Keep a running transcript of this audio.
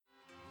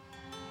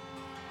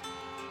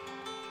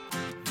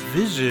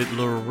Visit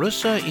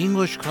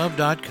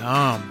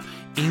LarissaEnglishClub.com.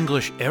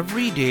 English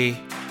every day,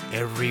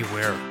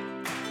 everywhere.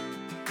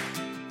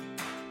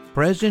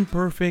 Present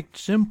perfect,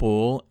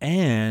 simple,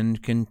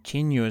 and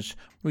continuous.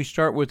 We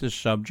start with the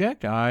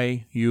subject,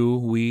 I, you,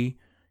 we,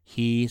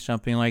 he,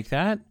 something like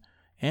that,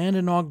 and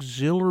an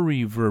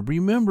auxiliary verb.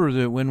 Remember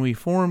that when we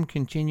form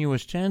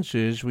continuous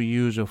tenses, we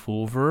use a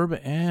full verb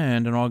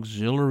and an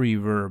auxiliary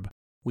verb.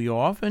 We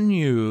often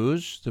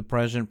use the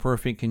present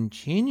perfect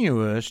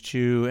continuous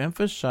to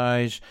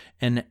emphasize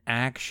an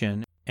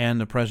action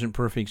and the present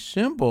perfect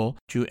simple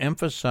to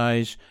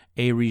emphasize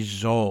a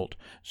result.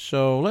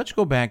 So let's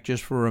go back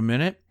just for a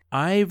minute.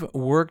 I've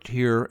worked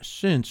here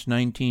since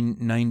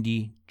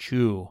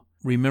 1992.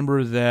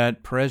 Remember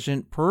that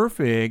present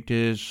perfect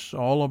is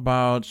all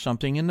about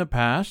something in the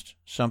past,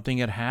 something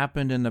that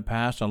happened in the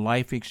past, a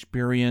life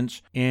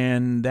experience,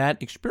 and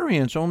that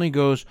experience only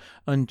goes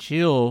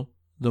until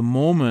the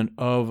moment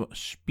of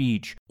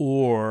speech.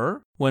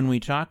 Or when we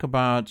talk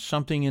about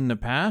something in the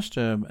past,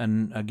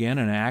 and again,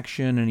 an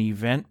action, an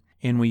event,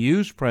 and we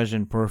use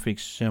present perfect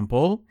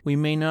simple, we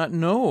may not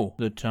know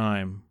the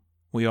time.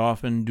 We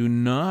often do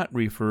not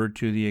refer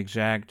to the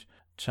exact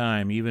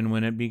time, even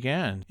when it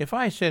began. If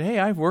I said, hey,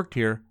 I've worked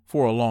here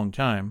for a long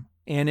time,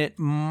 and it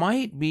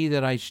might be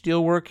that I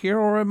still work here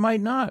or it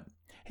might not.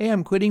 Hey,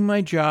 I'm quitting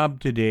my job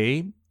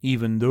today,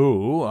 even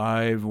though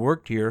I've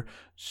worked here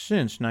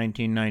since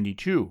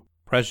 1992.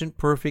 Present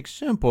perfect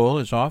simple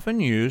is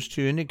often used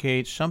to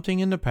indicate something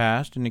in the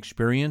past, an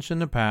experience in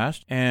the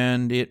past,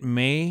 and it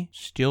may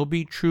still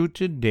be true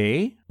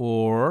today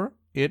or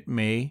it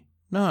may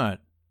not.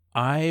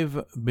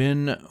 I've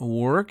been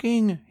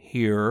working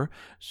here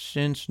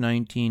since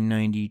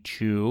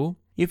 1992.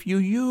 If you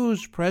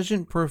use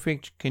present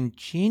perfect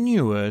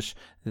continuous,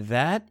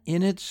 that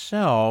in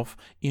itself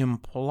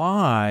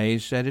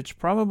implies that it's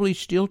probably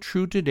still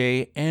true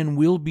today and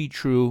will be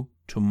true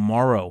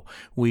tomorrow.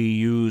 We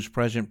use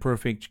present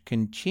perfect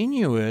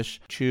continuous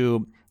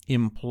to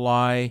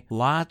imply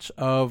lots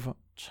of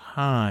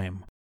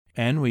time,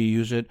 and we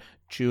use it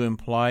to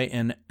imply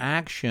an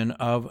action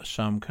of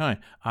some kind.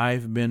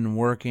 I've been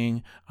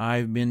working,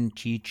 I've been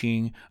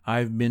teaching,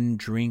 I've been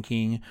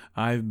drinking,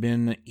 I've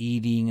been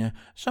eating.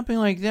 Something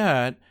like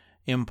that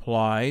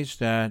implies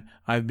that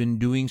I've been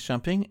doing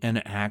something, an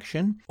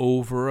action,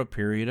 over a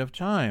period of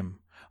time.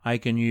 I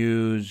can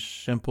use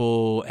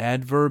simple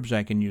adverbs,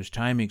 I can use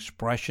time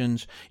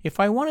expressions. If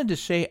I wanted to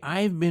say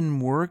I've been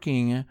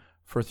working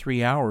for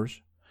 3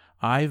 hours,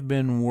 I've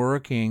been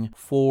working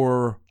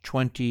for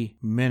 20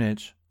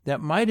 minutes,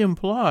 that might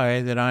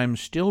imply that I'm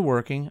still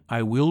working,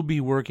 I will be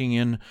working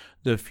in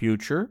the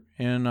future,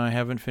 and I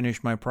haven't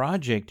finished my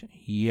project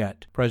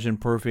yet.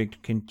 Present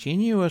perfect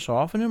continuous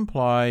often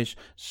implies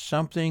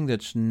something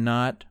that's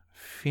not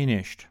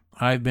finished.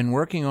 I've been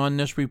working on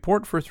this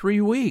report for 3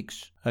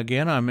 weeks.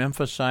 Again, I'm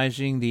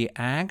emphasizing the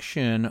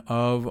action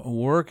of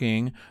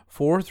working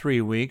for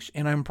 3 weeks,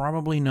 and I'm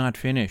probably not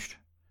finished.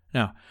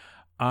 Now,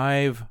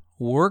 I've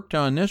worked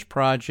on this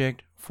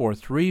project for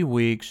 3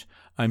 weeks.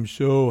 I'm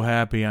so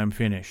happy I'm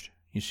finished.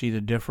 You see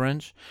the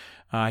difference?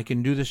 I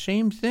can do the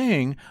same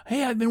thing.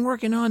 Hey, I've been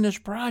working on this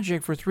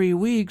project for 3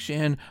 weeks,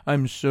 and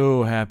I'm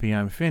so happy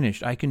I'm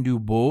finished. I can do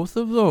both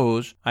of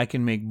those. I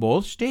can make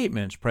both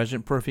statements,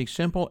 present perfect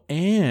simple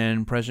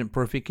and present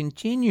perfect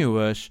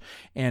continuous,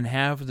 and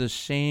have the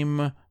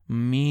same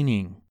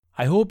meaning.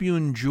 I hope you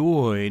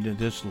enjoyed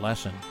this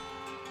lesson.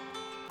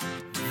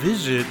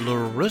 Visit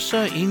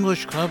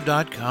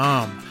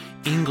LarissaEnglishClub.com.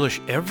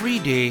 English every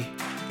day,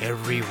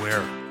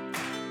 everywhere.